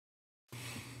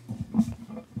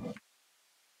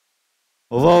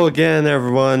Hello again,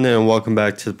 everyone, and welcome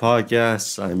back to the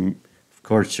podcast. I'm, of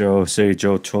course, Joe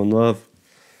Chon Love.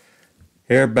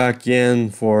 Here back again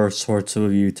for Sports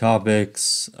Review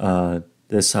Topics.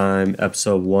 This time,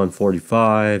 episode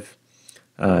 145.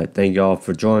 Thank you all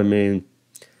for joining me.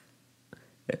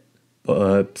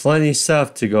 Plenty of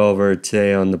stuff to go over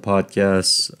today on the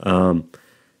podcast.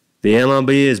 The MLB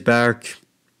is back.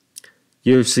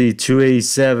 UFC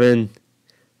 287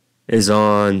 is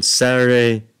on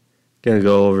Saturday. Gonna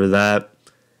go over that,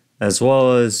 as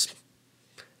well as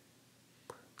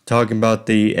talking about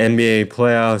the NBA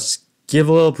playoffs. Give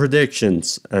a little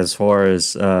predictions as far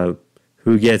as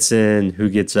who gets in, who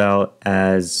gets out,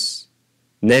 as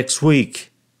next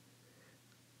week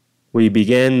we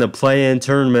begin the play-in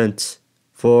tournament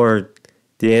for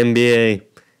the NBA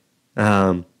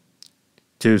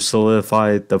to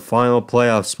solidify the final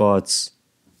playoff spots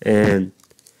in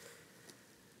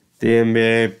the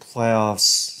NBA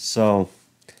playoffs. So,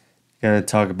 gonna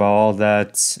talk about all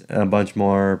that and a bunch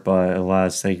more. But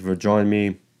alas, thank you for joining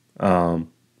me. Of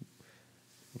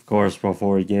course,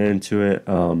 before we get into it,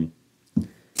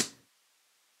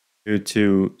 due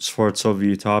to Sports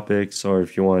Overview Topics, or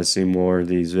if you want to see more of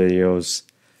these videos,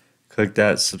 click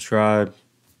that subscribe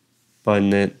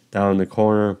button down in the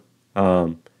corner,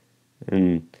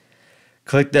 and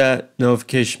click that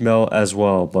notification bell as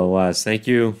well. But alas, thank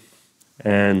you,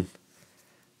 and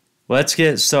let's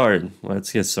get started.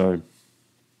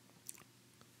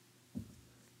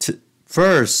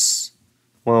 First,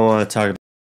 what I want to talk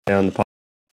about on the podcast,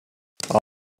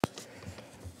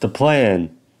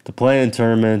 the play-in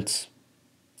tournament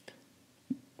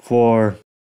for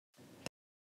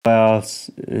playoffs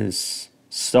is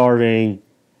starting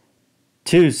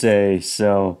Tuesday,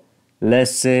 so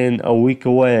less than a week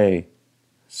away.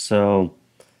 So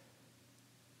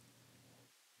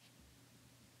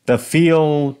the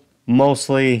field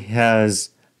mostly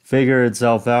has figured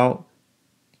itself out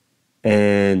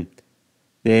in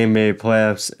the NBA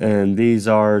playoffs, and these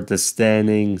are the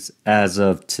standings as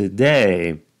of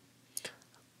today,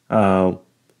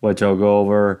 which I'll go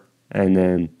over, and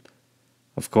then,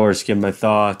 of course, give my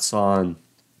thoughts on,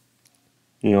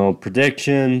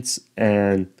 predictions,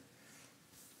 and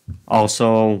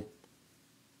also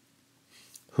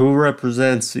who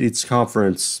represents each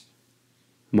conference.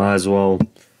 Might as well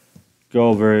go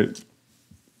over it.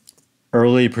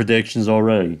 Early predictions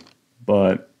already,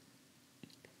 but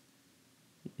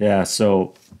yeah,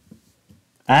 so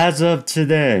as of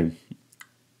today,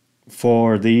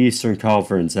 for the Eastern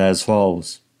Conference, as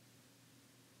follows: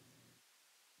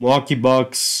 Milwaukee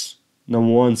Bucks,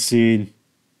 number 1 seed;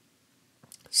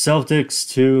 Celtics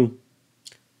 2;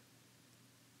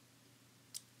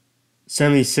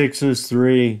 76ers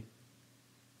 3;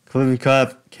 Cleveland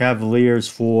Cavaliers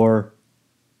 4;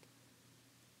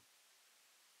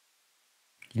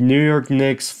 New York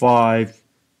Knicks 5.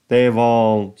 They have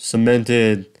all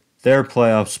cemented their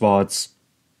playoff spots,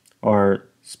 or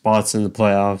spots in the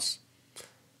playoffs.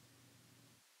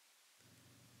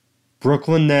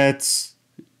 Brooklyn Nets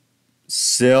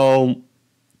still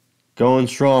going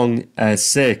strong at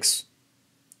 6.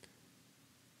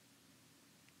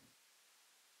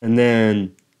 And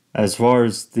then, as far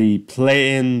as the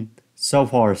play-in so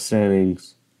far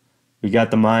standings, we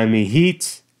got the Miami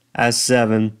Heat at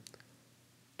 7.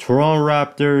 Toronto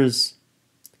Raptors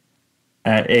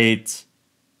at 8,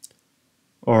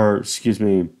 Atlanta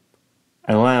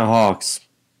Hawks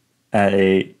at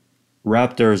 8,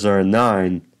 Raptors are at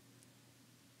 9,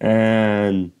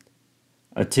 and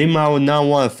a team I would not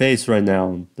want to face right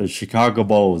now, the Chicago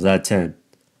Bulls, at 10.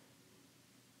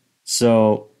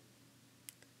 So,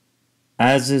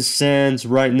 as it stands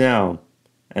right now,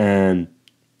 and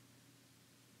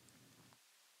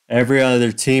every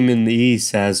other team in the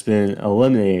East has been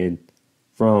eliminated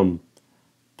from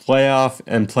playoff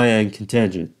and play-in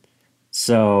contention.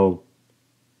 So,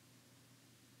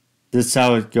 this is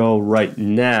how it go right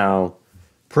now.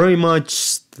 Pretty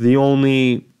much the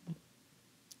only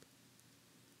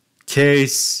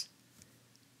case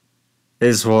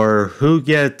is for who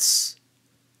gets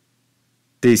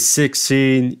the 6th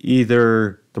seed,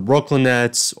 either the Brooklyn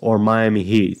Nets or Miami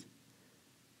Heat.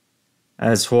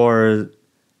 As for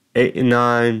 8 and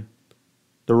 9,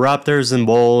 the Raptors and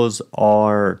Bulls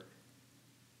are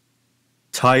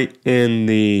tight in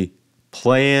the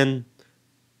play-in.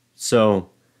 So,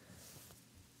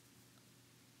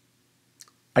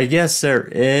 I guess there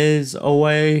is a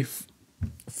way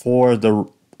for the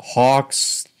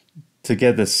Hawks to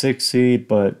get the 6th seed,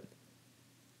 but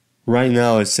right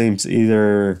now it seems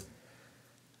either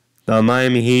the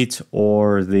Miami Heat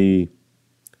or the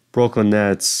Brooklyn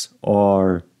Nets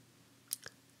are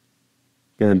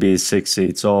going to be a 6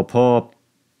 seed. So I'll pull up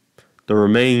the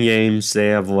remaining games they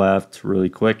have left really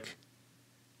quick.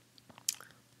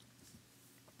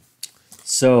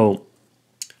 So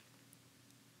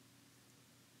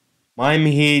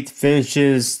Miami Heat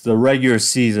finishes the regular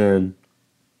season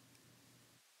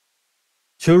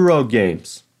 2 road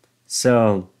games.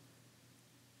 So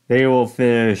they will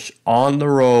finish on the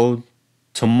road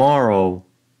tomorrow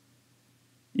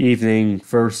evening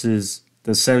versus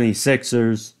the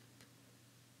 76ers.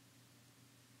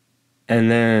 And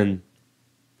then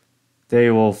they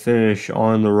will finish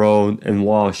on the road in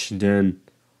Washington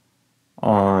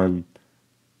on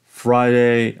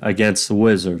Friday against the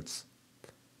Wizards.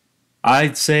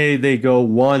 I'd say they go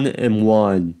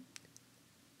 1-1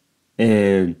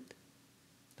 in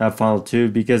that final 2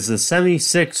 because the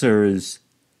 76ers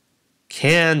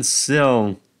can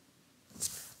still...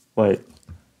 Wait,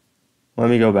 let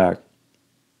me go back.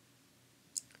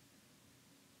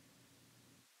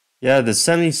 Yeah, the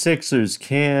 76ers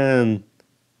can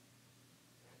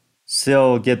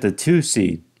still get the 2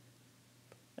 seed.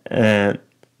 And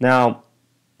now,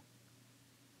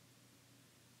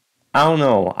 I don't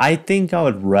know. I think I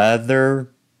would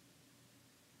rather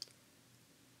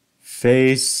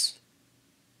face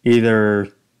either...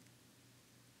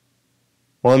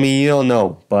 Well, I mean, you don't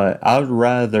know, but I would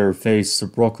rather face the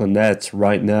Brooklyn Nets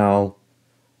right now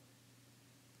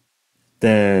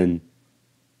than,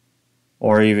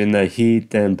 or even the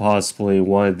Heat, than possibly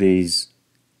one of these.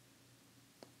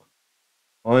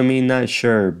 Well, I mean, not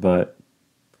sure, but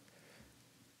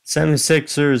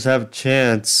 76ers have a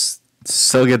chance to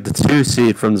still get the 2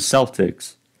 seed from the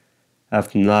Celtics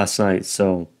after last night.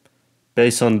 So,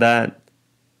 based on that,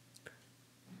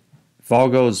 if all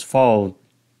goes fall,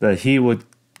 the Heat would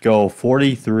go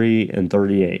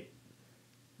 43-38.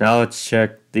 Now let's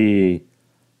check the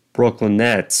Brooklyn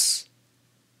Nets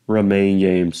remaining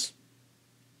games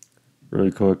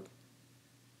really quick.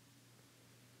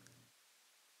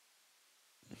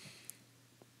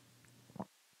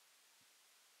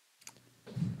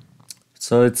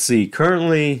 So let's see.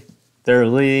 Currently, they're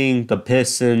leading the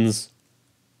Pistons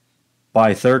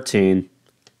by 13.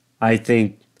 I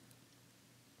think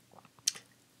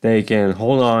they can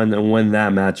hold on and win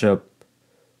that matchup.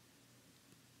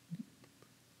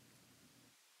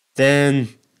 Then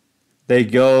they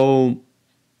go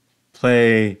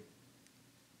play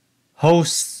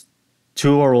hosts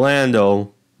to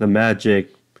Orlando, the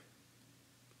Magic.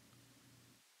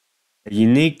 A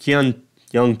unique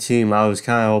young team. I was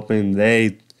kind of hoping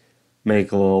they'd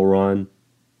make a little run,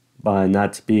 but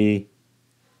not to be.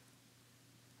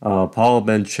 Paolo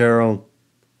Banchero,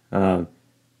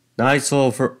 nice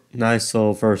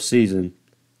little first season.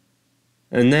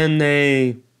 And then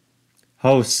they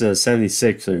host the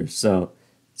 76ers. So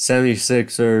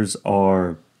 76ers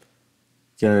are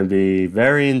going to be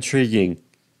very intriguing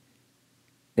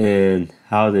in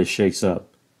how this shakes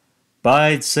up. But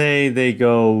I'd say they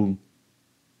go...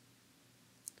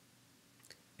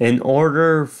 In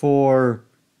order for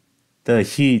the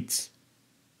Heat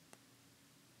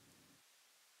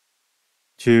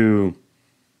to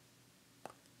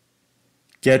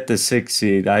get the 6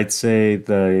 seed, I'd say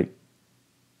the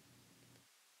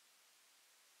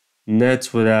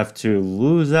Nets would have to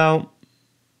lose out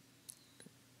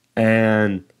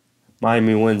and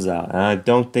Miami wins out. And I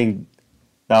don't think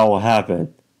that will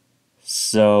happen.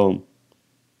 So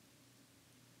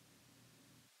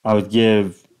I would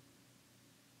give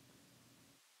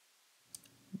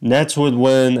Nets would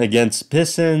win against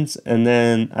Pistons, and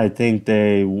then I think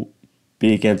they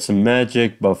be against the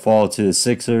Magic, but fall to the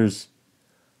Sixers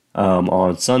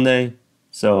on Sunday.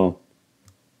 So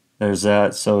there's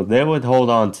that. So they would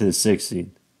hold on to the 6 seed.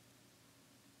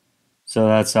 So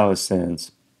that's how it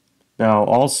stands. Now,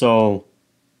 also,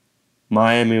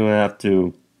 Miami would have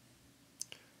to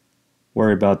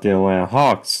worry about the Atlanta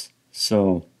Hawks.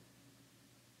 So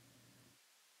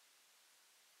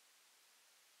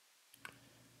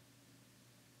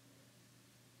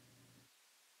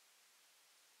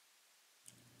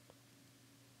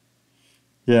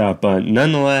yeah, but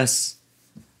nonetheless,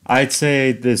 I'd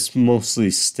say this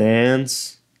mostly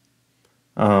stands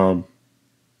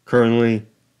currently.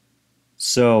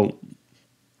 So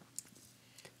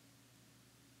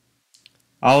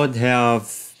I would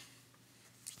have...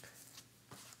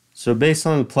 So based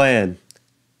on the plan,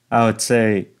 I would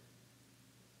say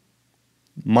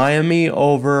Miami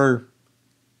over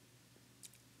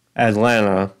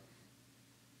Atlanta.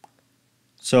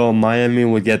 So Miami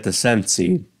would get the 7th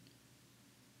seed.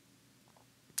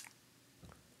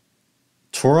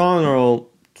 Toronto,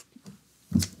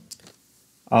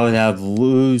 I would have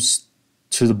lose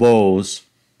to the Bulls.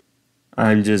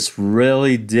 I'm just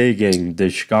really digging the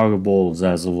Chicago Bulls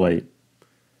as of late.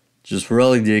 Just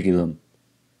really digging them.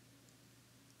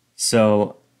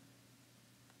 So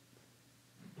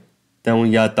then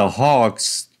we got the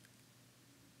Hawks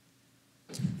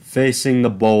facing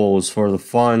the Bulls for the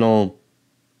final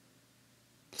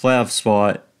playoff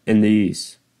spot in the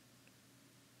East.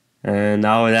 And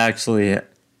I would actually...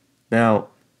 Now,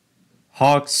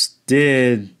 Hawks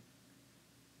did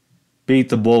beat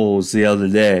the Bulls the other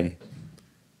day.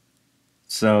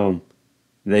 So,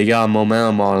 they got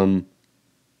momentum on them.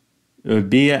 It would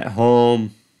be at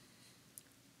home.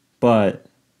 But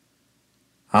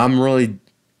I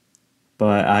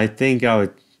think I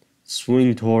would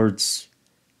swing towards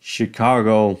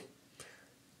Chicago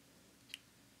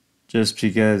just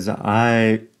because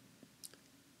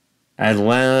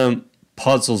Atlanta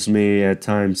puzzles me at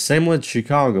times. Same with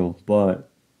Chicago,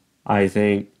 but I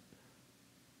think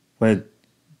with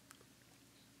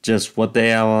just what they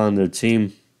have on their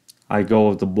team, I go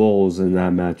with the Bulls in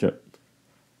that matchup.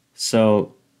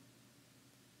 So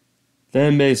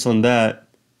then based on that,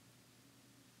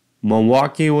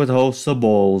 Milwaukee would host the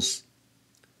Bulls.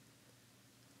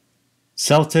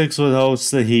 Celtics would host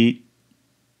the Heat.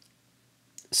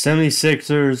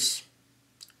 76ers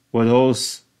would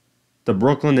host the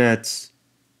Brooklyn Nets.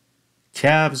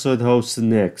 Cavs would host the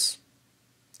Knicks.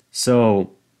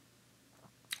 So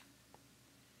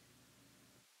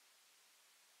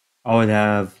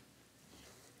I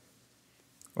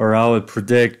would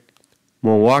predict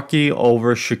Milwaukee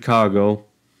over Chicago.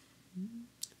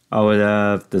 I would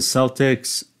have the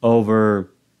Celtics over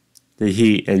the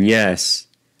Heat. And yes,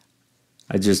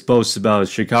 I just boasted about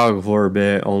Chicago for a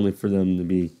bit, only for them to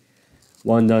be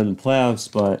one done in the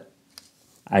playoffs. But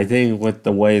I think with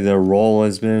the way their role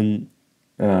has been,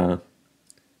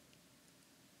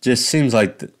 just seems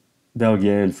like they'll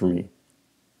get in for me.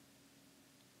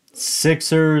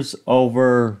 Sixers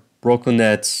over Brooklyn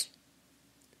Nets.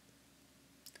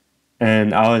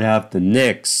 And I would have the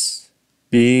Knicks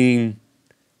being...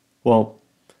 Well,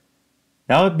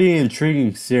 that would be an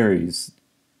intriguing series.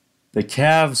 The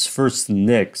Cavs versus the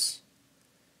Knicks.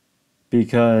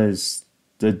 Because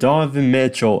the Donovan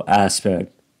Mitchell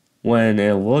aspect, when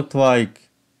it looked like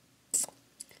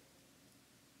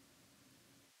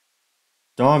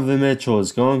Donovan Mitchell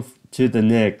is going to the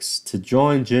Knicks to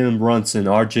join Jalen Brunson,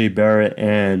 R.J. Barrett,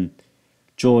 and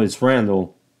Julius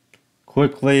Randle,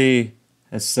 quickly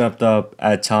has stepped up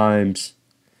at times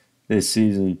this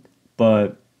season.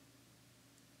 But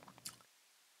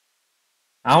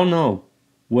I don't know.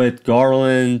 With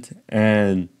Garland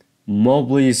and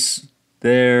Mobley's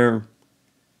there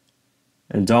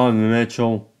and Donovan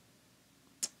Mitchell,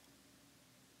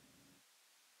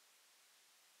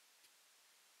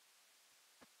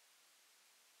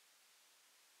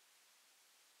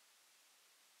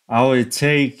 I would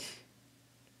take...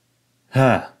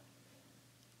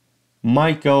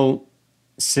 might go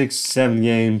 6-7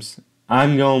 games.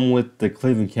 I'm going with the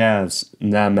Cleveland Cavs in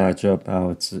that matchup, I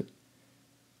would say.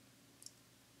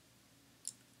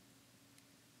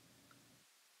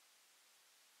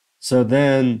 So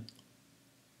then,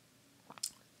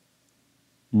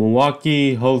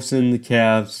 Milwaukee hosting the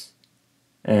Cavs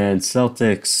and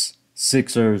Celtics,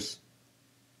 Sixers.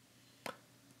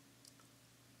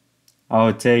 I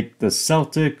would take the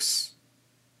Celtics,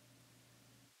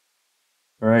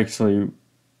 or actually,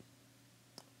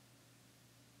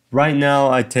 right now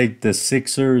I take the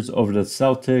Sixers over the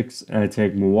Celtics, and I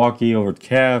take Milwaukee over the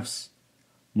Cavs.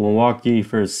 Milwaukee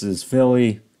versus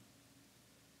Philly.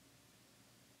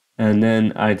 And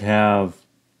then I'd have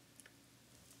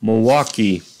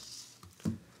Milwaukee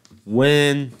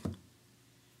win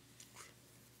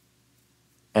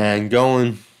and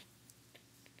going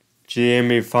to the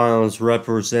NBA Finals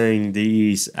representing the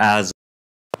East as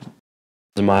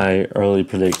my early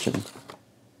prediction.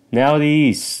 Now the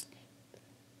East,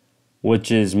 which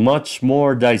is much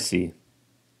more dicey.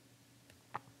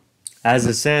 As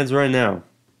it stands right now,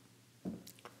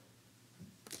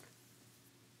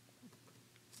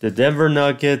 the Denver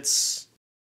Nuggets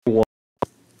won.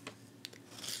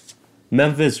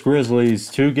 Memphis Grizzlies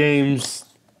 2 games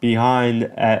behind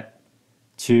at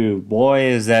 2. Boy,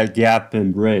 is that gap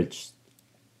been bridged.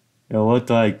 It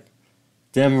looked like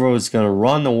Denver was going to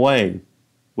run away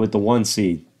with the 1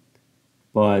 seed.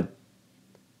 But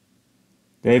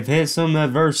they've hit some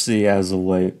adversity as of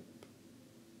late.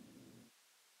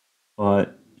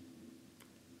 But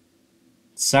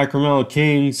Sacramento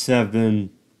Kings have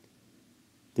been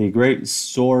the great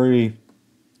story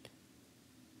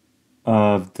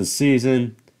of the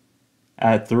season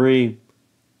at 3.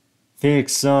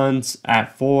 Phoenix Suns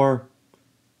at 4.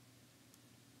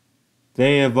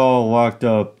 They have all locked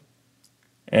up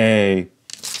a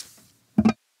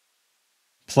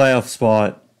playoff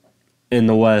spot in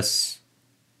the West.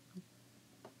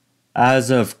 As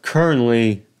of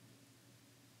currently,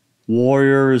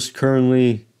 Warriors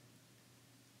currently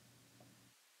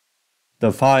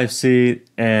the 5 seed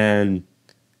and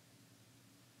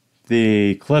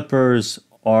the Clippers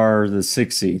are the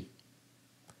 6 seed.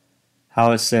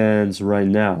 How it stands right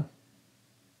now.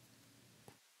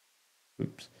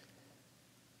 Oops.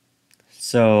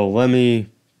 So let me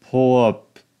pull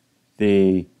up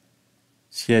the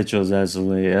schedules as of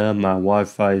late. My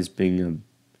Wi-Fi is being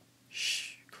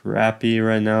crappy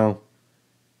right now.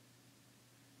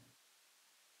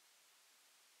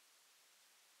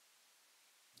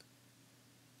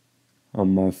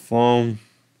 On my phone.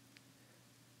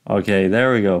 Okay,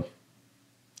 there we go.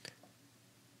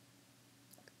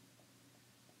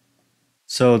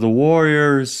 So the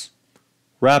Warriors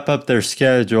wrap up their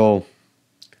schedule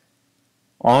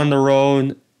on the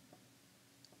road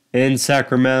in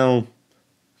Sacramento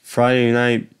Friday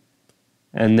night,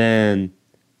 and then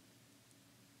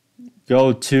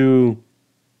go to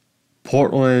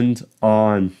Portland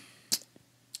on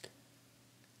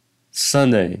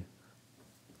Sunday.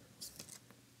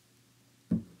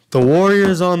 The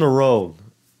Warriors on the road.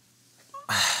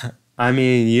 I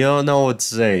mean, you don't know what to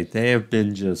say. They have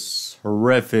been just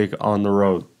horrific on the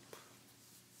road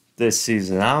this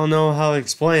season. I don't know how to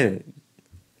explain it.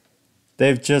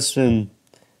 They've just been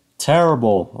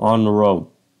terrible on the road.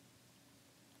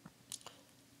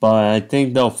 But I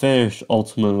think they'll finish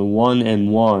ultimately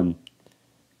 1-1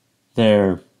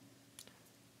 there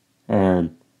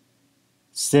and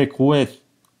stick with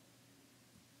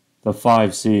the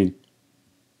 5 seed.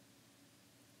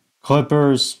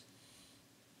 Clippers,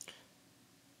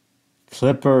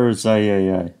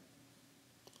 ay.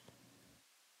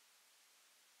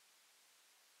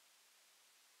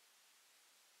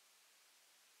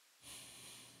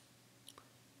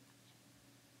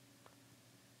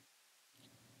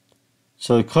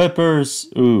 So the Clippers,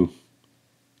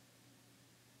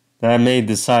 that may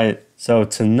decide. So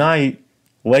tonight,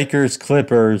 Lakers,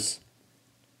 Clippers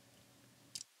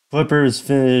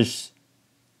finish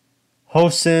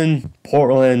hosting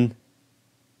Portland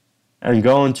and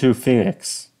going to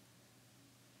Phoenix.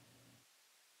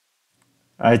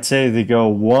 I'd say they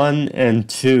go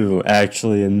 1-2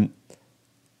 actually in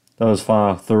those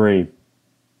final 3,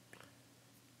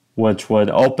 which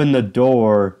would open the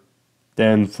door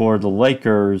then for the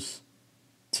Lakers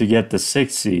to get the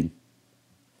 6th seed,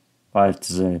 I have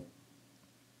to say.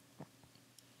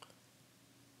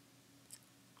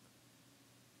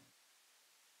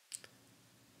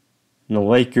 And the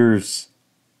Lakers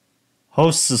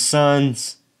host the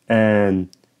Suns and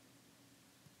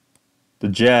the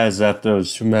Jazz after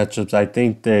those 2 matchups. I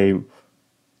think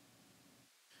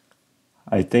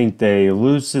they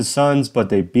lose the Suns, but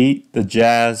they beat the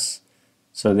Jazz,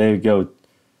 so they would go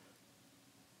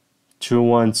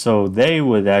 2-1. So they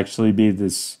would actually be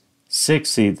this 6th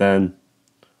seed then.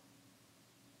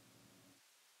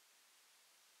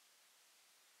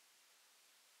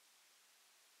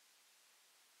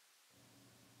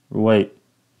 Wait.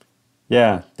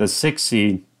 Yeah, the 6th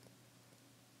seed.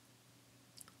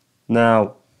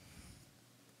 Now,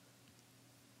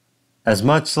 as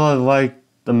much as I like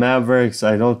the Mavericks,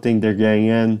 I don't think they're getting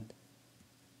in.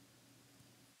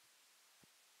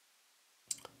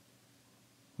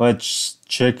 Let's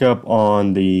check up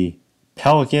on the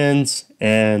Pelicans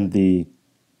and the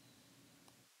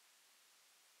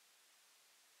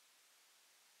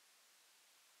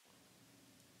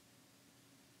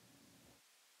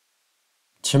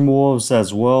Timberwolves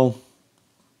as well.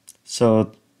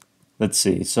 So, let's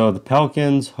see. So, the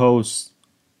Pelicans host.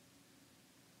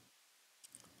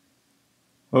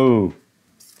 Oh,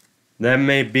 that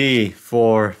may be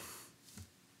for.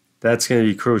 That's going to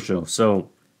be crucial. So,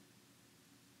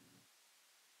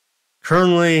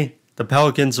 currently, the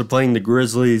Pelicans are playing the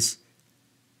Grizzlies,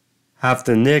 have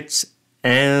the Knicks,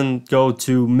 and go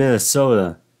to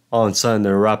Minnesota on Sunday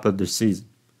to wrap up their season.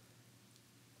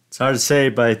 It's hard to say,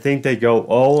 but I think they go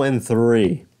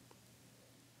 0-3.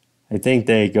 I think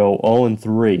they go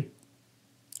 0-3.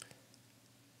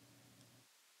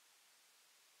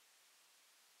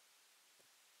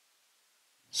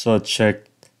 So let's check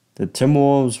the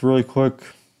Timberwolves really quick.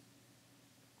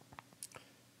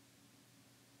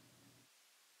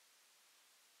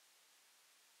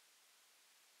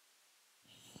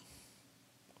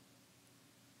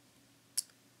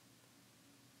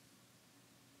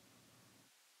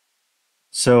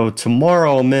 So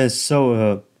tomorrow,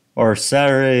 Minnesota, or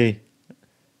Saturday,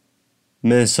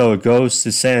 Minnesota goes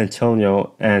to San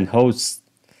Antonio and hosts,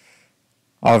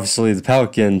 obviously, the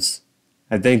Pelicans.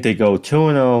 I think they go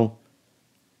 2-0.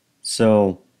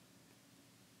 So,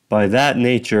 by that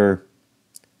nature,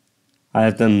 I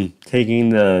have them taking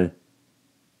the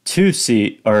 2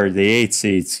 seed, or the 8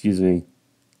 seed, excuse me.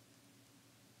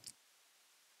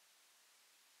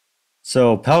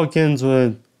 So, Pelicans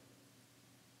would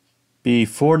be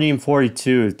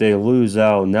 40-42 if they lose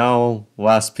out. Now,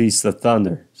 last piece, the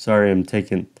Thunder. Sorry, I'm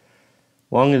taking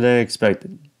longer than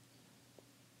expected.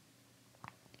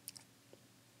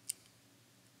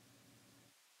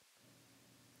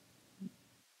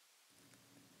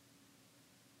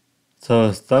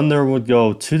 So Thunder would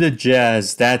go to the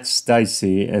Jazz, that's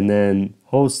dicey, and then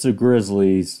host the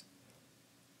Grizzlies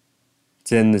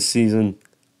to end the season.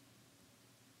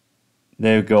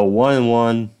 They would go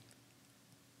 1-1,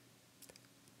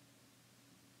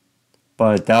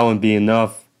 but that wouldn't be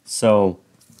enough. So,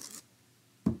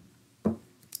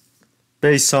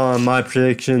 based on my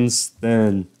predictions,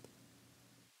 then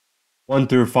 1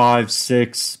 through 5,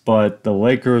 6, but the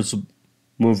Lakers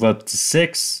move up to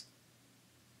 6.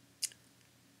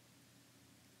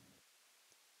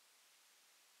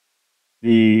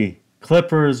 The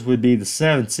Clippers would be the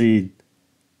 7th seed.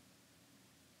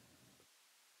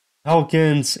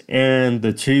 Pelicans and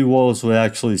the T-Wolves would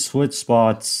actually switch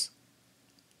spots,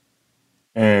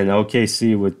 and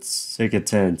OKC would take a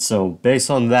 10. So based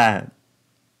on that,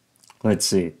 let's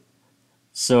see.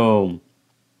 So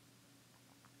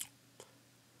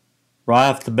right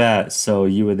off the bat, so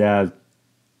you would have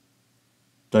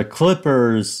the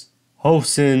Clippers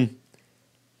hosting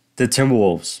the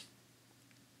Timberwolves.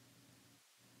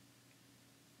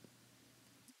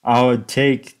 I would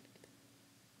take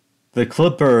the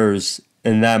Clippers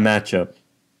in that matchup.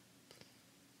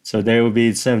 So they would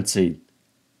be the 7th seed.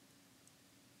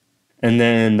 And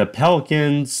then the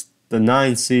Pelicans, the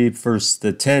 9th seed versus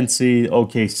the 10th seed,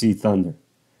 OKC Thunder.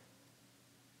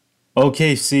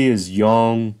 OKC is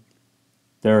young.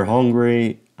 They're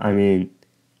hungry. I mean,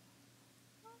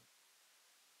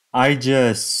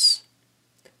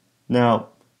 now,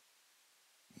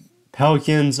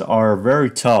 Pelicans are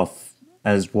very tough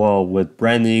as well with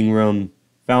Brandon Ingram,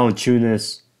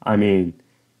 Valanciunas,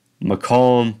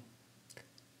 McCollum.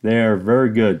 They are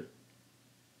very good.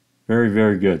 Very,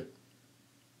 very good.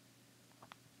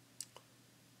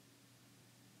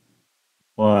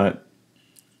 But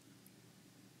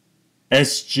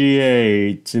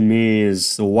SGA to me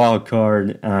is the wild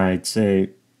card, I'd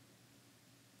say.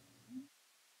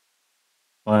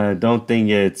 But I don't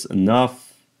think it's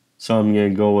enough. So I'm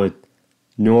going to go with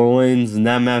New Orleans in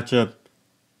that matchup.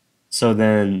 So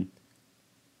then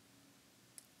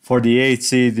for the 8th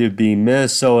seed, it'd be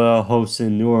Minnesota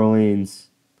hosting New Orleans.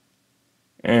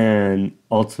 And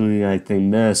ultimately, I think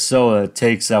Minnesota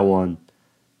takes that one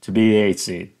to be the 8th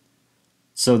seed.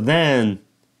 So then,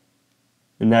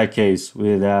 in that case,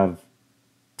 we'd have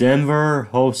Denver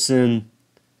hosting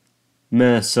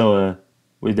Minnesota.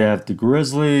 We'd have the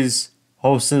Grizzlies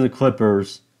hosting the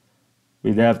Clippers.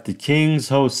 We'd have the Kings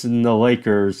hosting the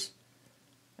Lakers.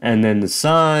 And then the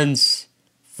Suns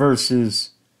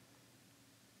versus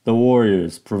the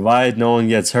Warriors, provided no one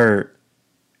gets hurt.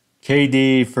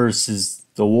 KD versus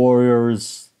the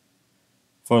Warriors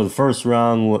for the first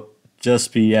round would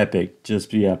just be epic. Just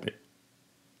be epic.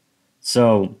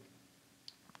 So,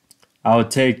 I would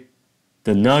take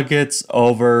the Nuggets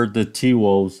over the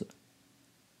T-Wolves.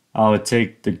 I would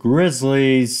take the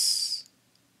Grizzlies.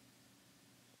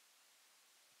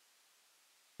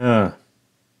 I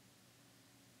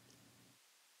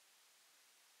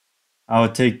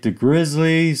would take the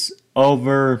Grizzlies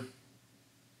over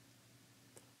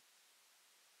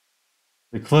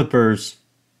the Clippers.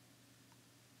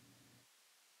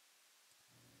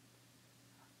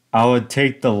 I would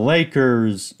take the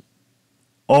Lakers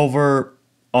over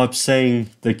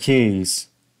upsetting the Kings.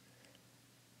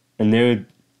 And they would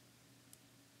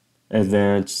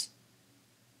advance.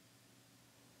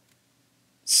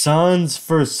 Suns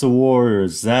versus the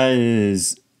Warriors. That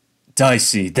is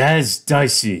dicey. That is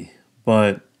dicey.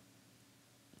 But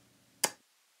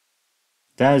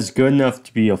that is good enough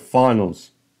to be a finals.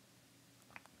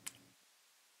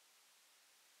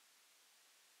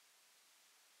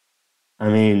 I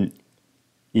mean,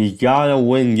 you gotta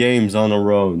win games on the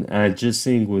road. And I just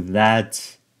think with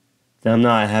that, them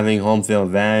not having home field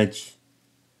advantage,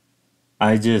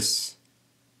 I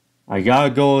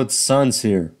gotta go with Suns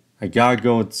here. I gotta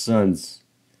go with Suns.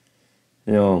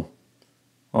 All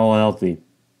healthy.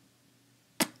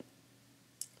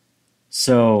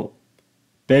 So,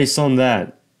 based on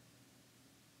that,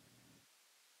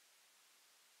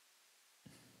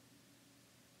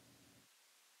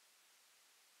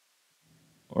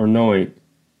 or no wait,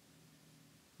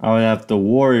 I would have the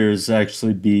Warriors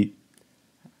actually beat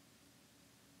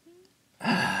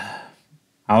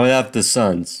I would have the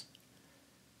Suns.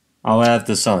 I would have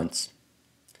the Suns.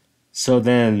 So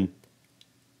then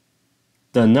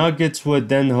the Nuggets would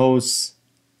then host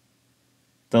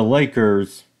the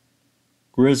Lakers.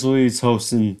 Grizzlies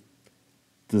hosting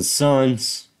the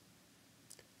Suns.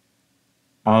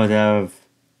 I would have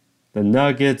the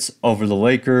Nuggets over the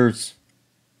Lakers.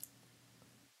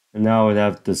 And now I would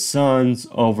have the Suns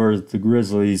over the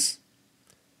Grizzlies.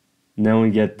 And then we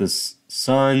get the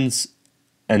Suns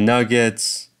and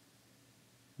Nuggets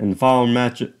in the following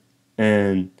match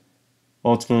and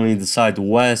ultimately decide the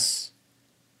West.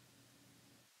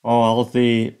 All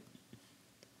healthy.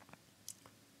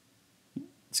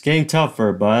 It's getting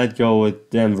tougher, but I'd go with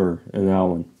Denver in that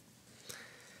one.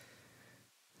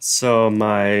 So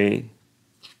my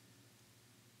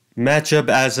matchup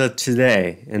as of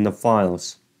today in the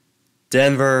finals.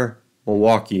 Denver,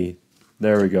 Milwaukee.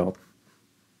 There we go.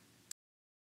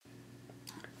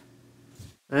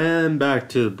 And back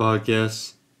to the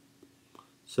podcast.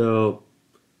 So,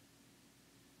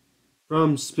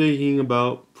 from speaking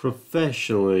about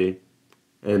professionally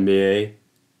NBA,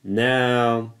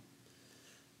 now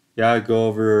gotta go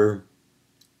over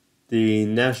the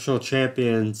national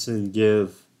champions and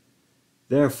give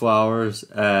their flowers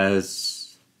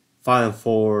as Final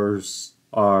Fours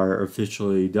are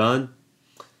officially done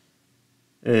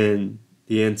in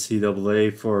the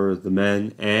NCAA for the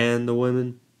men and the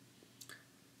women.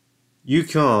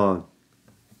 UConn,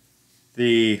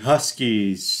 the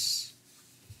Huskies,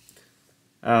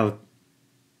 out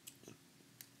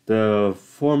the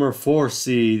former 4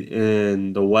 seed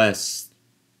in the West,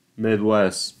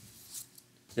 Midwest.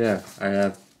 Yeah, I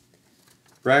have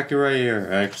bracket right here.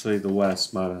 Actually, the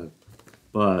West, my bad.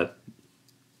 But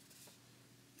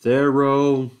their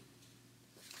road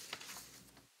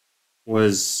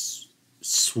was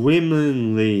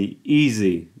swimmingly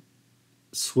easy.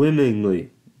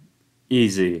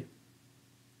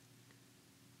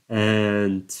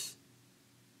 And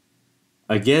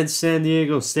against San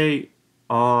Diego State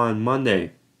on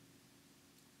Monday,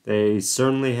 they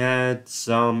certainly had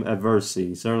some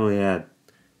adversity.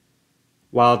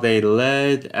 While they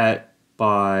led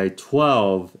by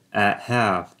 12 at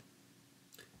half,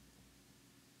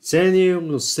 San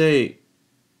Diego State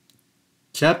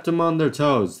kept them on their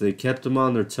toes.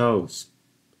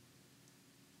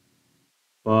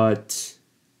 But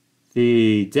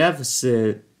the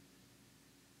deficit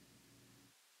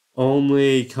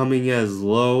only coming as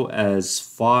low as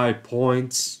 5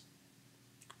 points.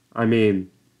 I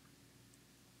mean,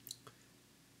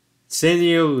 San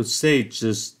Diego State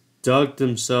just dug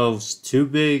themselves too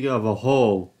big of a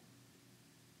hole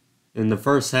in the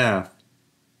first half.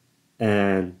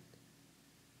 And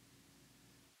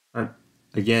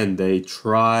again, they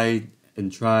tried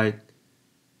and tried.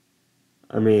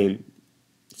 I mean,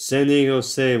 San Diego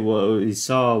State, what we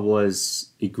saw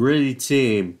was a gritty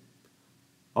team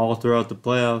all throughout the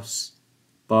playoffs.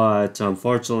 But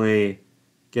unfortunately,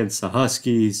 against the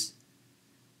Huskies,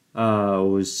 it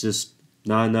was just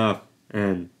not enough.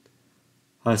 And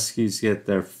Huskies get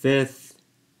their 5th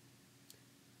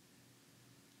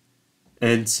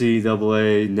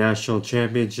NCAA National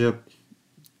Championship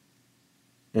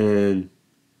in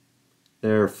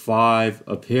their 5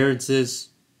 appearances.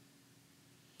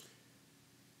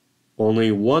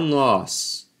 Only 1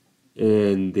 loss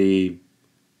in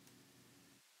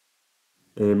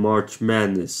March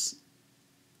Madness.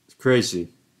 It's crazy.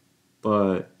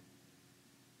 But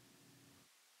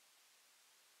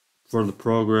for the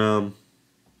program,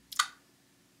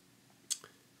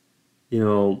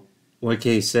 what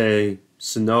can you say?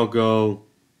 Sunogo,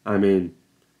 I mean,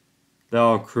 the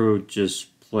whole crew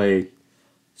just played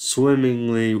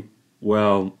swimmingly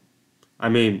well. I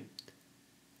mean,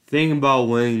 thing about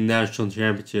winning national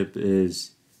championship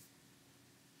is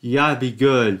you gotta be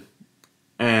good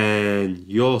and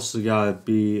you also gotta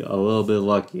be a little bit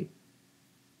lucky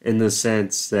in the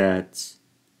sense that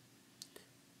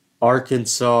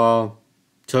Arkansas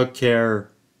took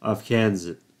care of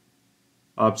Kansas,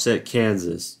 upset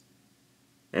Kansas,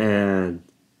 and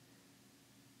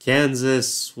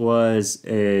Kansas was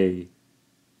a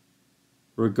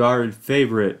regarded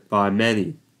favorite by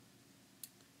many,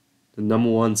 the number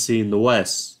 1 seed in the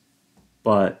West,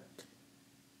 but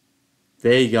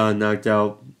they got knocked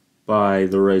out by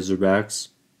the Razorbacks.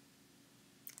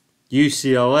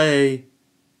 UCLA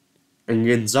and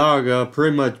Gonzaga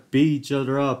pretty much beat each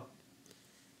other up.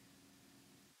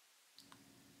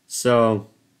 So,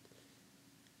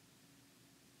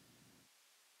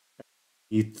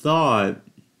 you thought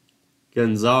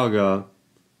Gonzaga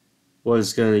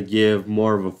was going to give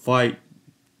more of a fight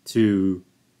to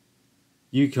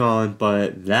UConn,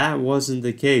 but that wasn't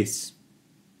the case.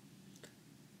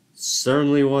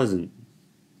 certainly wasn't.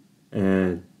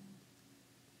 And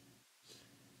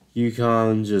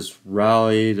UConn just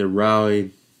rallied and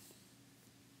rallied.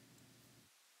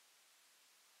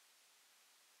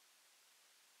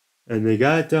 And they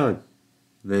got it done.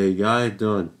 They got it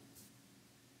done.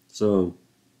 So,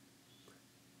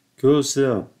 kudos to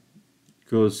them.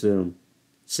 Kudos to them.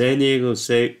 San Diego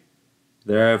State,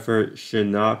 their effort should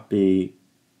not be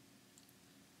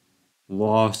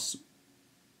lost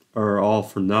or all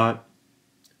for naught.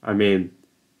 I mean,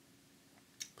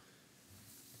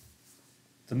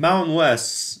 the Mountain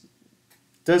West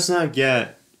does not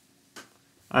get,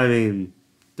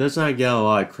 does not get a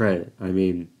lot of credit. I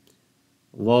mean,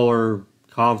 lower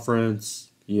conference,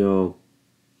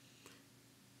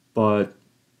 but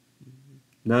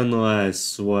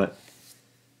nonetheless,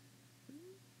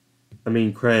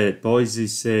 credit, Boise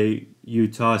State,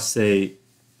 Utah State,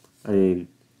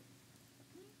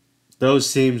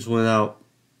 those teams went out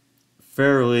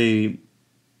fairly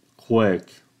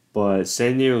quick, but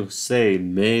San Diego State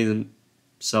made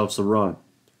themselves a run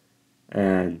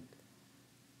and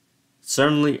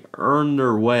certainly earned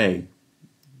their way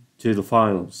to the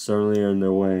finals, certainly earned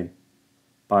their way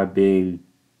by being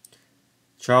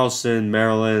Charleston,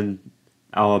 Maryland,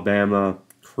 Alabama,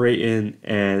 Creighton,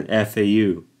 and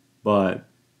FAU. But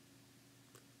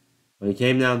when it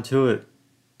came down to it,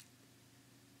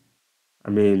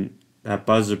 that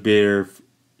buzzer beater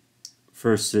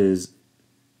versus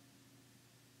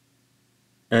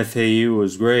FAU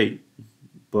was great,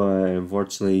 but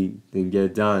unfortunately didn't get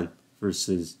it done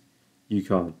versus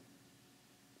UConn.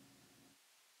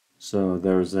 So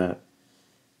there was that.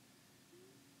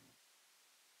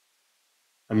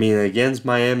 Against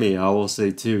Miami, I will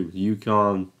say too,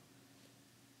 UConn,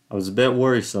 I was a bit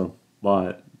worrisome,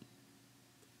 but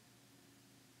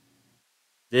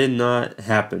did not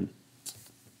happen.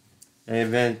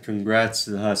 And then congrats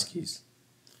to the Huskies.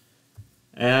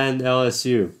 And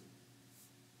LSU.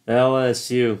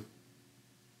 LSU.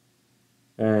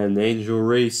 And Angel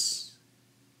Reese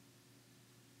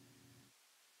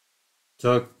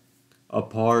took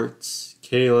apart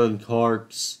Kalen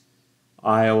Clark's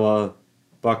Iowa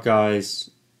Buckeyes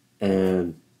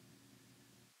and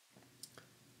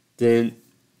did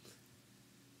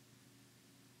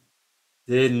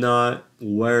not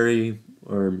worry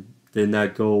or did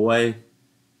not go away.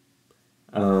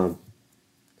 Kalen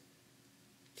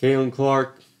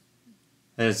Clark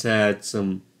has had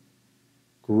some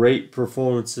great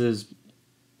performances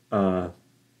in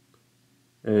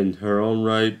her own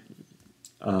right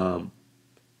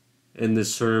in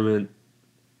this tournament,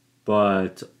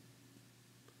 but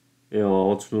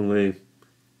ultimately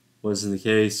wasn't the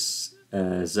case,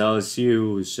 as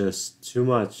LSU was just too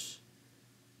much.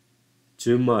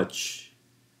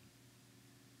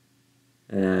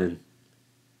 And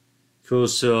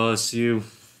kudos to LSU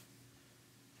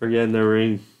for getting the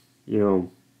ring. The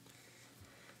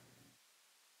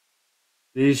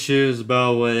issues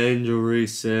about what Angel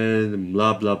Reese said and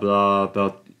blah blah blah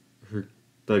about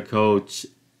the coach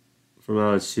from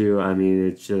LSU.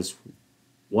 It's just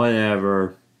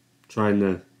whatever. Trying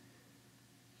to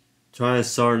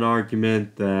start an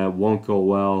argument that won't go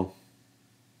well.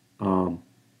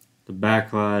 The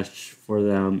backlash for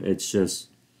them, it's just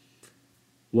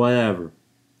whatever.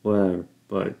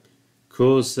 But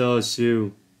kudos to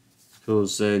LSU,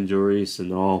 kudos to Angel Reese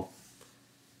and all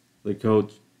the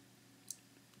coach.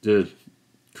 Did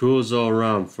kudos all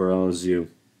around for LSU.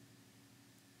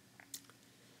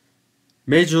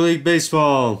 Major League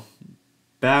Baseball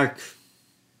back,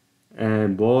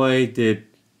 and boy did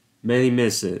many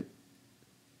miss it.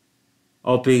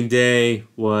 Opening day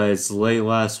was late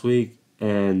last week,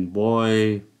 and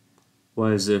boy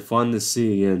was it fun to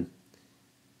see again.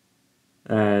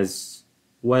 As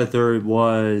whether it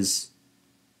was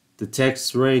the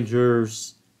Texas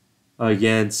Rangers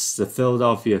against the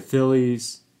Philadelphia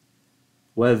Phillies,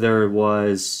 whether it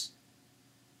was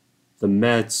the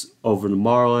Mets over the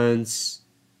Marlins,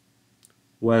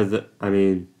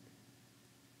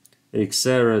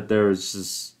 etc. There was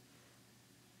just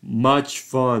much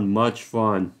fun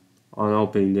on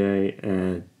opening day,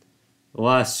 and the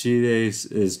last few days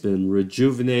has been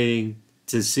rejuvenating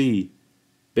to see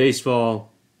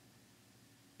baseball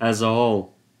as a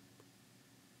whole.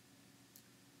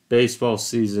 Baseball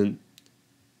season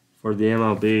for the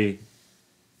MLB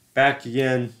back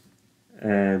again,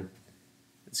 and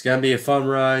it's gonna be a fun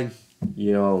ride.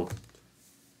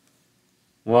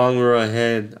 Longer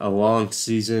ahead, a long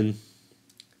season.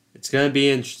 It's gonna be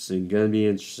interesting.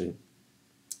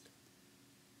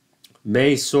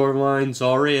 May storylines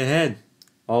already ahead.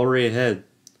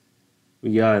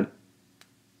 We got,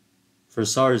 for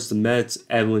starters, the Mets,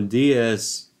 Edwin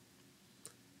Diaz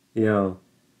You know,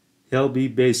 he'll be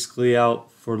basically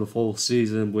out for the full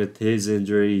season with his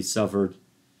injury he suffered.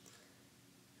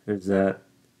 There's that.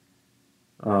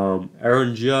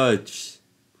 Aaron Judge,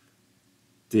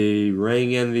 the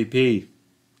reigning MVP.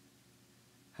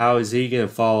 How is he going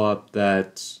to follow up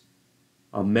that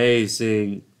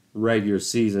amazing regular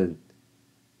season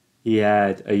he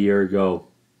had a year ago?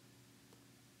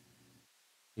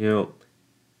 You know,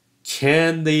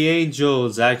 can the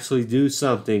Angels actually do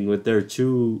something with their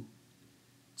two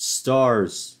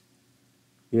stars?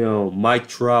 You know, Mike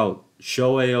Trout,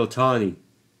 Shohei Ohtani.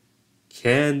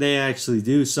 Can they actually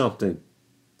do something?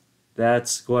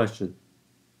 That's the question.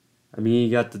 I mean,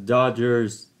 you got the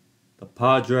Dodgers, the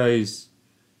Padres,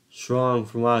 strong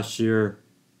from last year.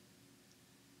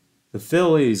 The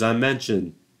Phillies, I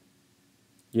mentioned.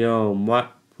 You know,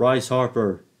 Bryce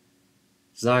Harper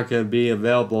is not going to be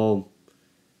available,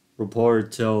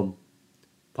 reported till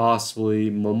possibly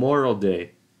Memorial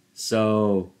Day.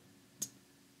 So,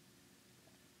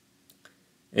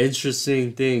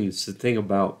 interesting things to think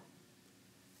about.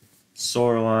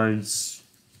 Storylines.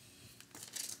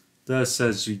 Thus,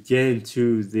 as we get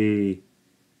into the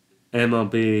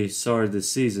MLB start of the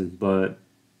season, but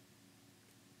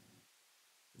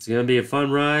it's going to be a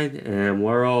fun ride, and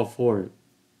we're all for it.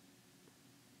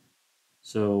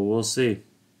 So, we'll see.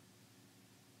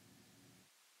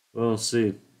 We'll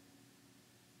see.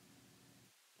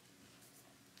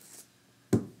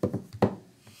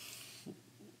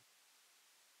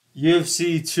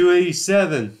 UFC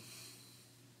 287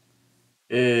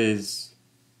 is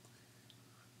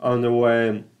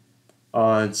underway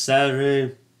on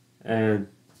Saturday and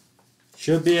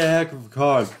should be a heck of a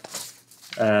card.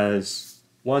 As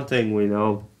one thing we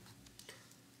know,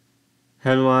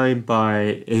 headlined by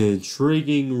an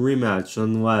intriguing rematch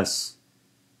nonetheless.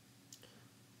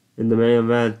 In the main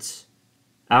event,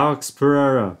 Alex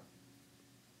Pereira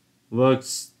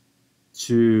looks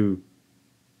to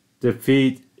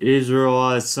defeat Israel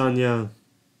Adesanya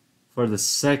for the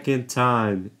second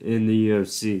time in the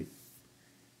UFC.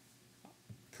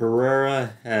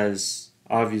 Pereira has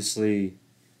obviously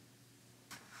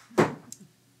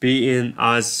beaten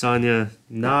Adesanya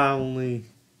not only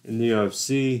in the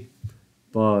UFC,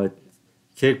 but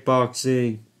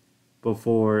kickboxing,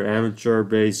 before amateur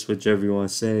base, whichever you want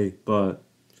to say. But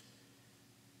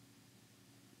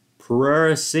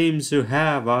Pereira seems to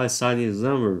have Adesanya's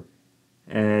number,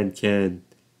 and can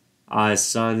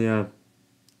Adesanya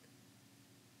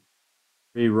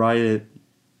rewrite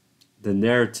the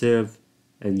narrative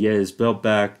and get his belt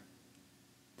back?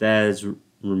 That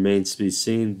remains to be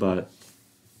seen, but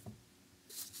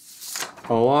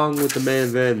along with the main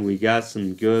event, we got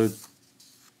some good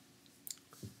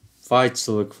fights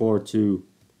to look forward to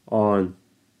on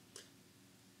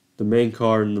the main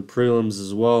card and the prelims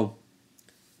as well.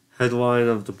 Headline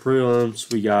of the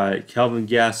prelims, we got Kelvin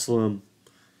Gastelum,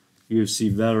 UFC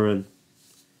veteran.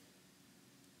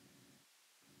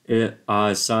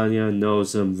 Adesanya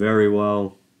knows him very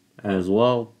well as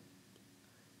well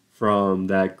from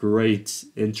that great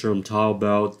interim title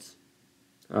belt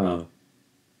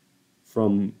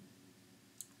from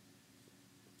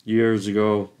years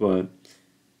ago. But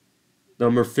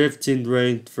number 15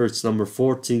 ranked versus number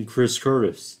 14 Chris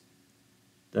Curtis.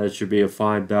 That should be a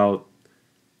fine bout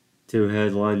to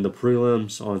headline the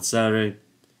prelims on Saturday.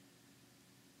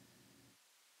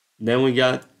 Then we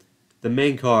got the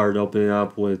main card opening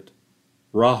up with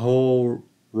Raul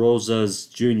Rosas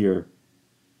Jr.,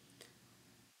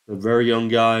 a very young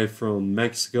guy from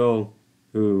Mexico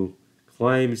who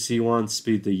claims he wants to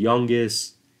be the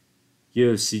youngest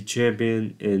UFC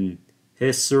champion in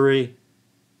history.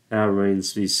 That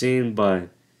remains to be seen, but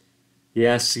he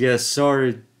has to get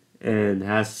started and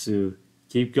has to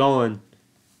keep going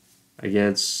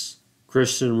against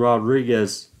Christian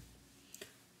Rodriguez.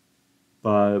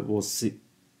 But we'll see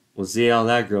how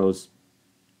that goes.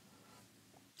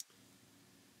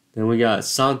 Then we got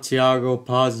Santiago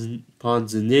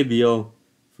Ponzinibbio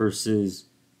versus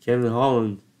Kevin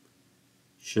Holland.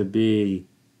 Should be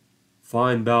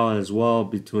fine bout as well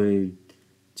between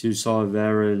two solid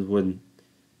veterans with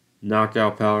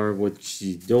knockout power, which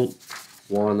you don't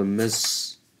want to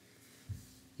miss.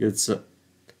 It's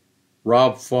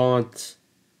Rob Font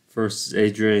versus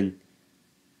Adrian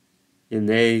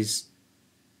Yanez.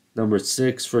 Number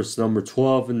 6 versus number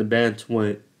 12 in the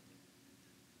bantamweight.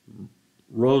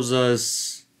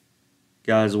 Rosas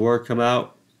got his work cut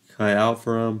out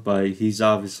for him, but he's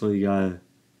obviously got to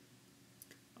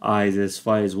eye this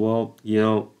fight as well. You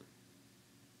know,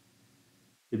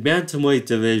 the bantamweight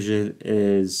division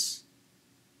is,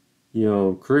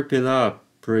 creeping up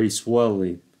pretty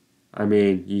swellly. I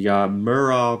mean, you got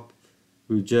Murab,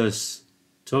 who just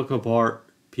took apart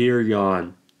Peter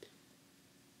Yan.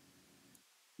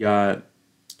 You got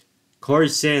Corey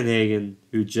Sandhagen,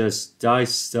 who just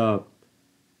diced up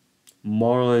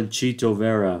Marlon Chito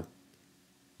Vera.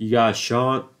 You got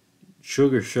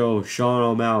Sugar Show Sean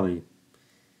O'Malley,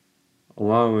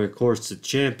 along with, of course, the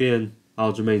champion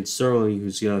Aljamain Sterling,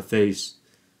 who's going to face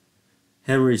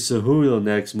Henry Cejudo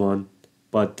next month.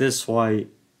 But this fight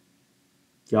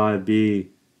got to be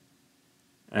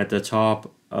at the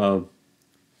top of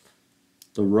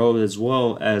the road, as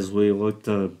well as we look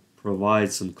to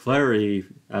provide some clarity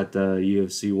at the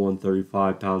UFC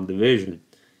 135-pound division.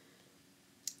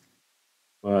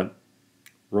 But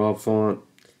Rob Font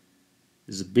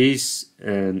is a beast,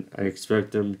 and I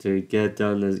expect him to get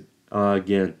done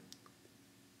again.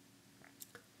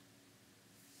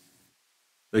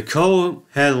 The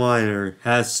co-headliner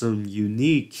has some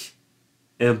unique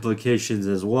implications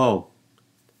as well.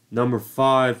 Number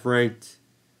 5 ranked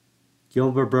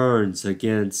Gilbert Burns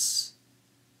against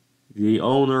the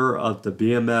owner of the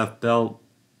BMF belt,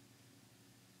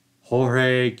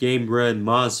 Jorge Gamebred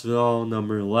Masvidal,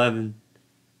 number 11.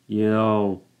 You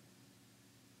know,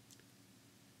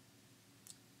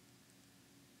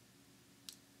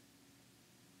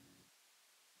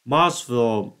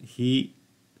 Masvidal, he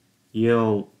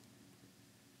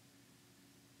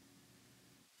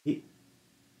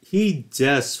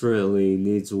desperately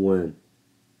needs a win.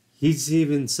 He's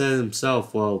even said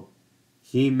himself, well,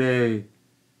 he might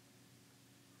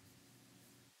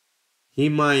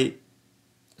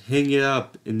hang it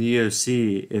up in the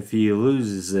UFC if he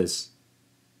loses this.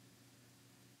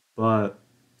 But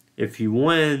if he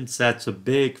wins, that's a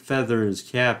big feather in his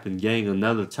cap and getting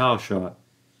another title shot.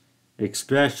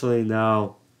 Especially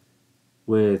now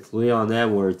with Leon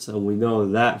Edwards, and we know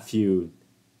that feud,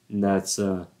 and that's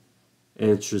an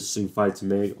interesting fight to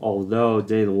make. Although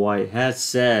Dana White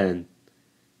has made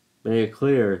it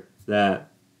clear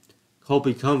that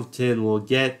Colby Covington will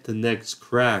get the next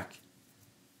crack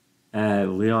at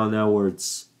Leon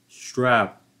Edwards'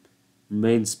 strap.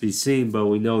 Remains to be seen, but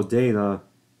we know Dana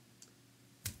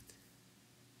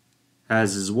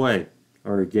has his way,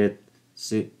 or get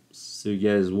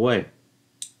his way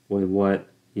with what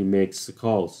he makes the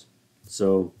calls.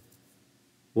 So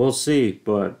we'll see,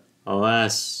 but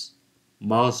alas,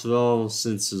 Masvidal,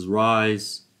 since his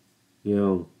rise,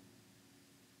 being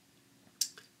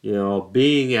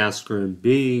Askren,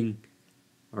 being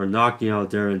or knocking out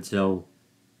Darren Till,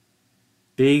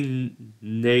 being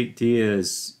Nate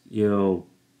Diaz,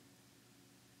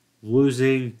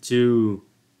 losing to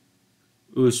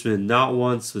Usman not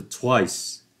once but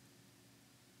twice,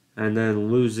 and then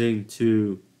losing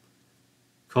to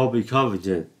Colby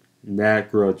Covington in that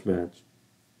grudge match.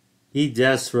 He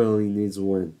desperately needs a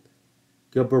win.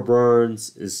 Gilbert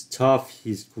Burns is tough.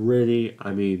 He's gritty.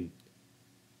 I mean,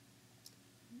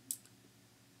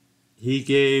 he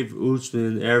gave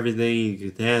Usman everything he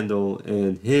could handle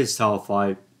in his title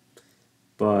fight,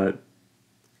 but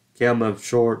came up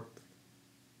short.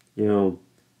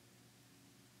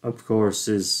 Of course,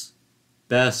 his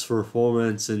best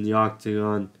performance in the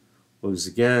octagon was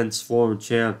against former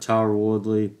champ Tyler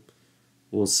Woodley.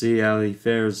 We'll see how he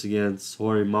fares against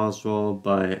Jorge Masvidal,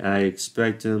 but I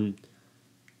expect him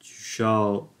to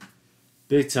show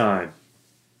big time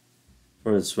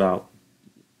for this bout.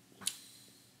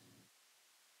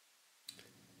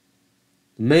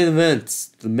 The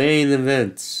main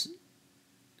event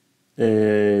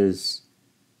is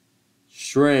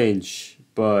strange,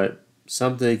 but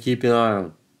something to keep an eye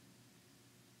on.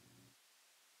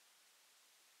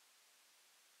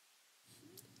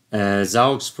 As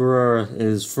Alex Pereira, in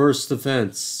his first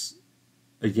defense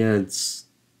against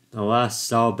the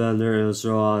last stylebender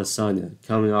Israel Adesanya,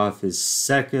 coming off his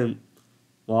second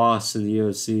loss in the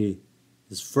UFC,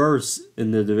 his first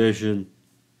in the division,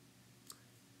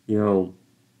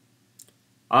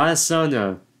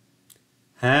 Adesanya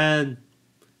had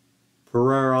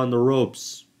Pereira on the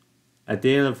ropes at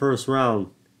the end of the first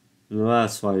round in the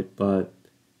last fight, but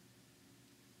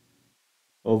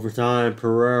over time,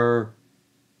 Pereira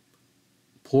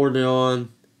poured it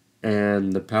on,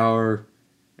 and the power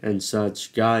and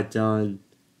such got it done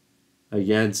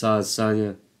against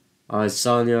Adesanya.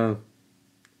 Adesanya,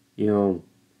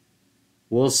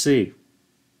 we'll see.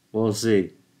 We'll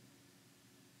see.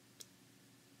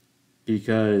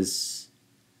 Because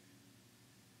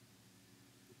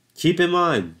keep in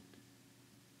mind,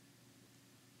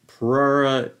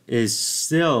 Pereira is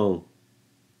still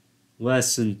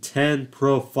less than 10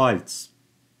 pro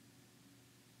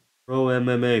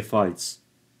MMA fights.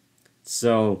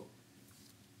 So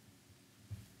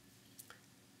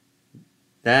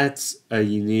that's a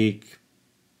unique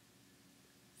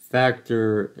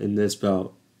factor in this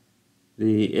bout.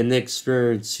 the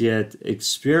inexperienced yet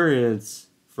experienced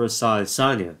for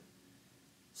Adesanya.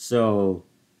 So,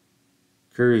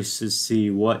 curious to see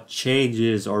what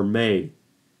changes are made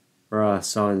for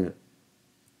Adesanya.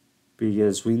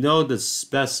 Because we know the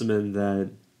specimen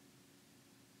that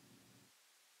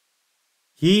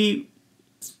he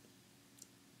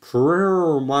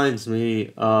Pereira reminds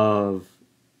me of,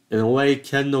 in a way,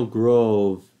 Kendall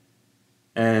Grove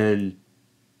and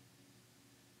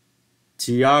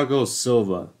Thiago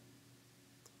Silva.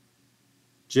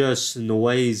 Just in the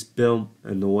way he's built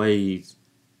and the way he's.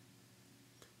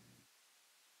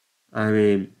 I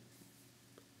mean,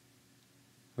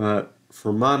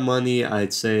 for my money,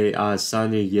 I'd say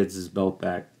Adesanya gets his belt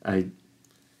back.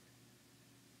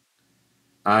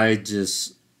 I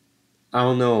just. I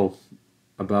don't know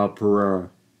about Pereira.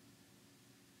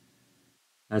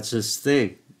 That's his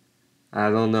thing. I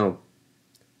don't know.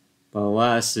 But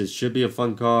alas, it should be a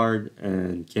fun card,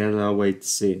 and cannot wait to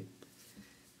see it.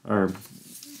 I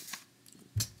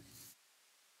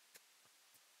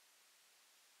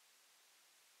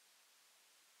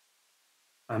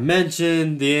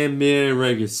mentioned the NBA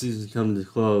regular season coming to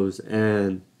close,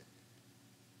 and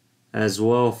as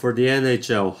well for the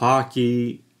NHL,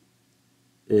 hockey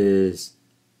is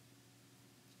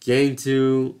getting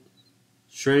to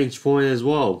strange point as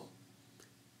well,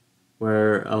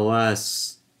 where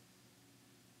alas,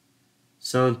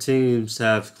 some teams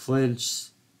have clinched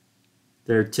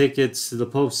their tickets to the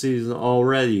postseason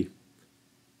already,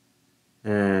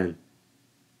 and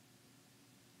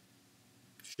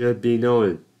should be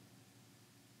noted.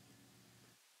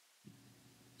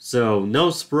 So no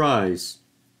surprise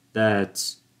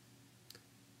that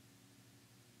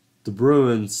the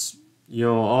Bruins,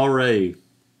 already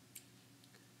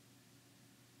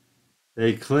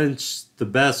they clinched the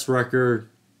best record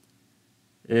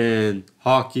in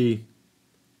hockey,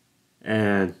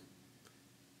 and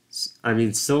I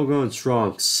mean, still going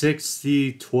strong.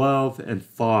 60, 12, and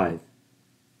 5.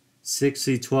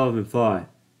 60, 12, and 5.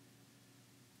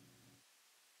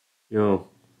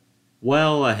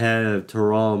 Well ahead of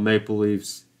Toronto Maple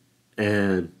Leafs.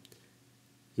 And,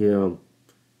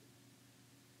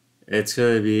 it's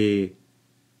going to be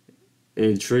an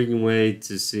intriguing way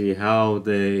to see how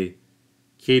they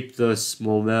keep this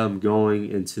momentum going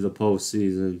into the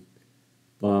postseason.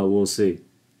 But we'll see.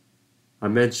 I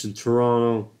mentioned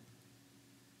Toronto.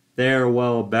 They're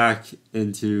well back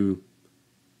into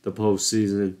the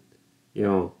postseason.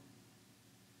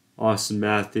 Austin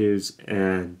Matthews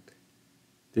and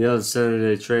the other center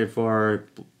they trade for,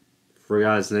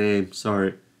 forgot his name,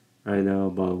 sorry, right now,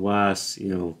 but last,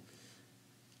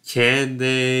 can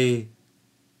they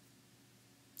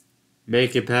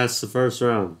make it past the first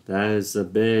round? That is a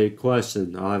big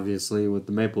question, obviously, with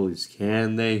the Maple Leafs.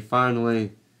 Can they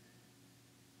finally,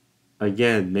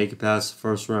 again, make it past the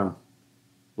first round?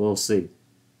 We'll see.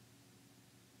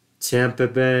 Tampa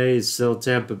Bay is still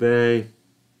Tampa Bay.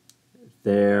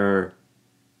 They're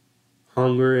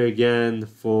hungry again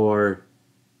for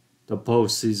the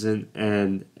postseason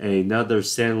and another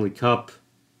Stanley Cup,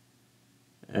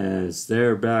 as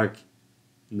they're back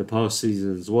in the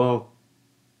postseason as well.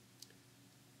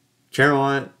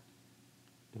 Carolina,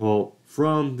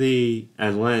 from the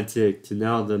Atlantic to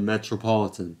now the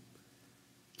Metropolitan.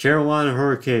 Carolina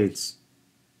Hurricanes.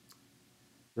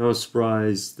 No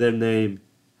surprise, their name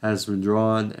has been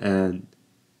drawn, and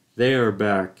they are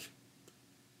back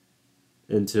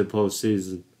into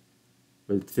postseason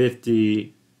with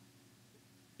 50,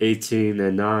 18,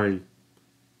 and 9.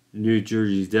 New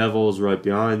Jersey Devils right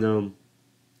behind them,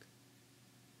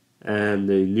 and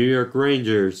the New York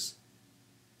Rangers.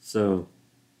 So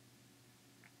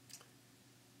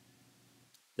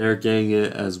they're getting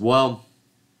it as well.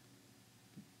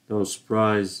 No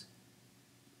surprise.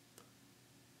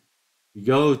 You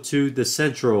go to the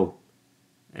Central,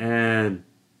 and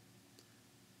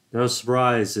no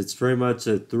surprise, it's pretty much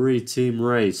a 3-team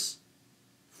race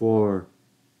for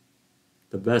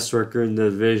the best record in the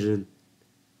division.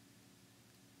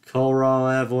 Colorado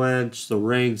Avalanche, the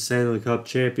reigning Stanley Cup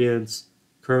champions,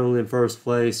 currently in first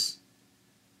place.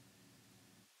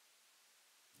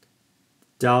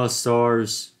 Dallas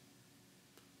Stars,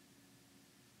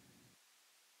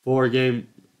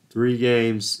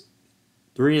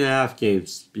 3.5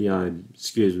 games behind,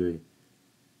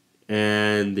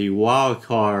 And the wild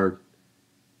card,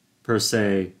 per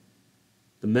se,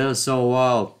 the Minnesota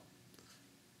Wild,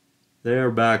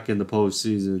 they're back in the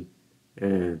postseason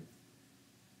and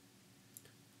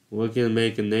looking to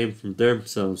make a name for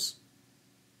themselves.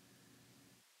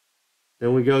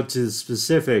 Then we go to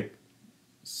the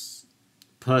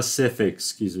Pacific,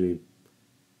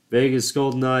 Vegas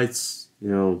Golden Knights,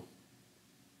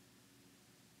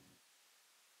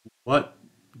 What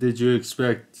did you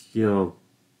expect, dead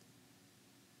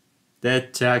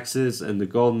Texas and the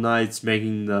Golden Knights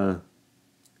making the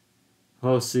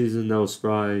postseason, no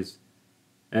surprise.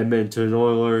 Edmonton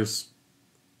Oilers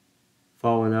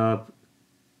following up,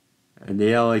 and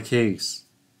the LA Kings.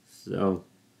 So,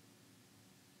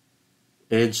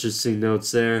 interesting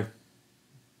notes there.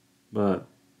 But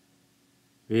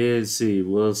we'll see.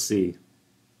 We'll see.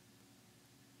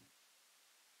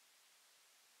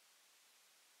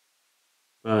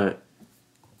 But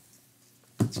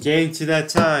it's getting to that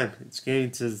time. It's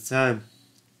getting to the time.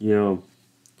 NBA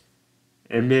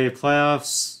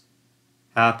playoffs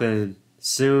happen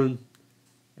soon.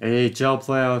 NHL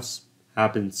playoffs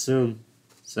happen soon.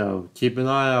 So keep an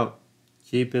eye out.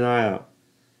 Keep an eye out.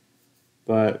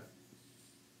 But,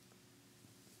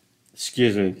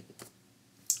 excuse me.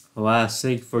 Last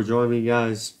thing for joining me,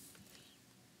 guys.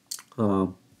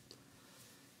 Good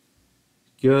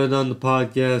on the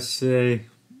podcast today.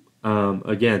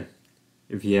 Again,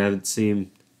 if you haven't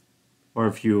seen, or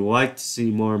if you would like to see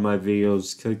more of my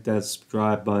videos, click that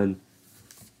subscribe button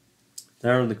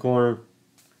there in the corner.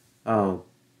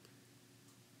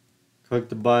 Click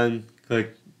the button,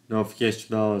 click notification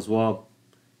bell as well.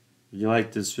 If you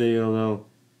like this video though,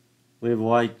 leave a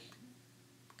like,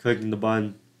 clicking the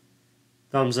button,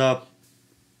 thumbs up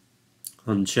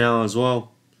on the channel as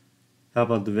well.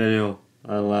 Help out the video.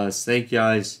 Thank you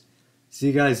guys. See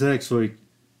you guys next week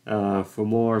for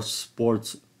more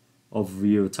sports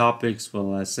overview topics.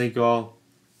 Thank you all.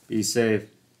 Be safe.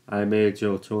 I made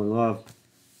Joe Love.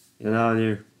 And out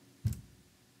here.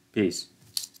 Peace.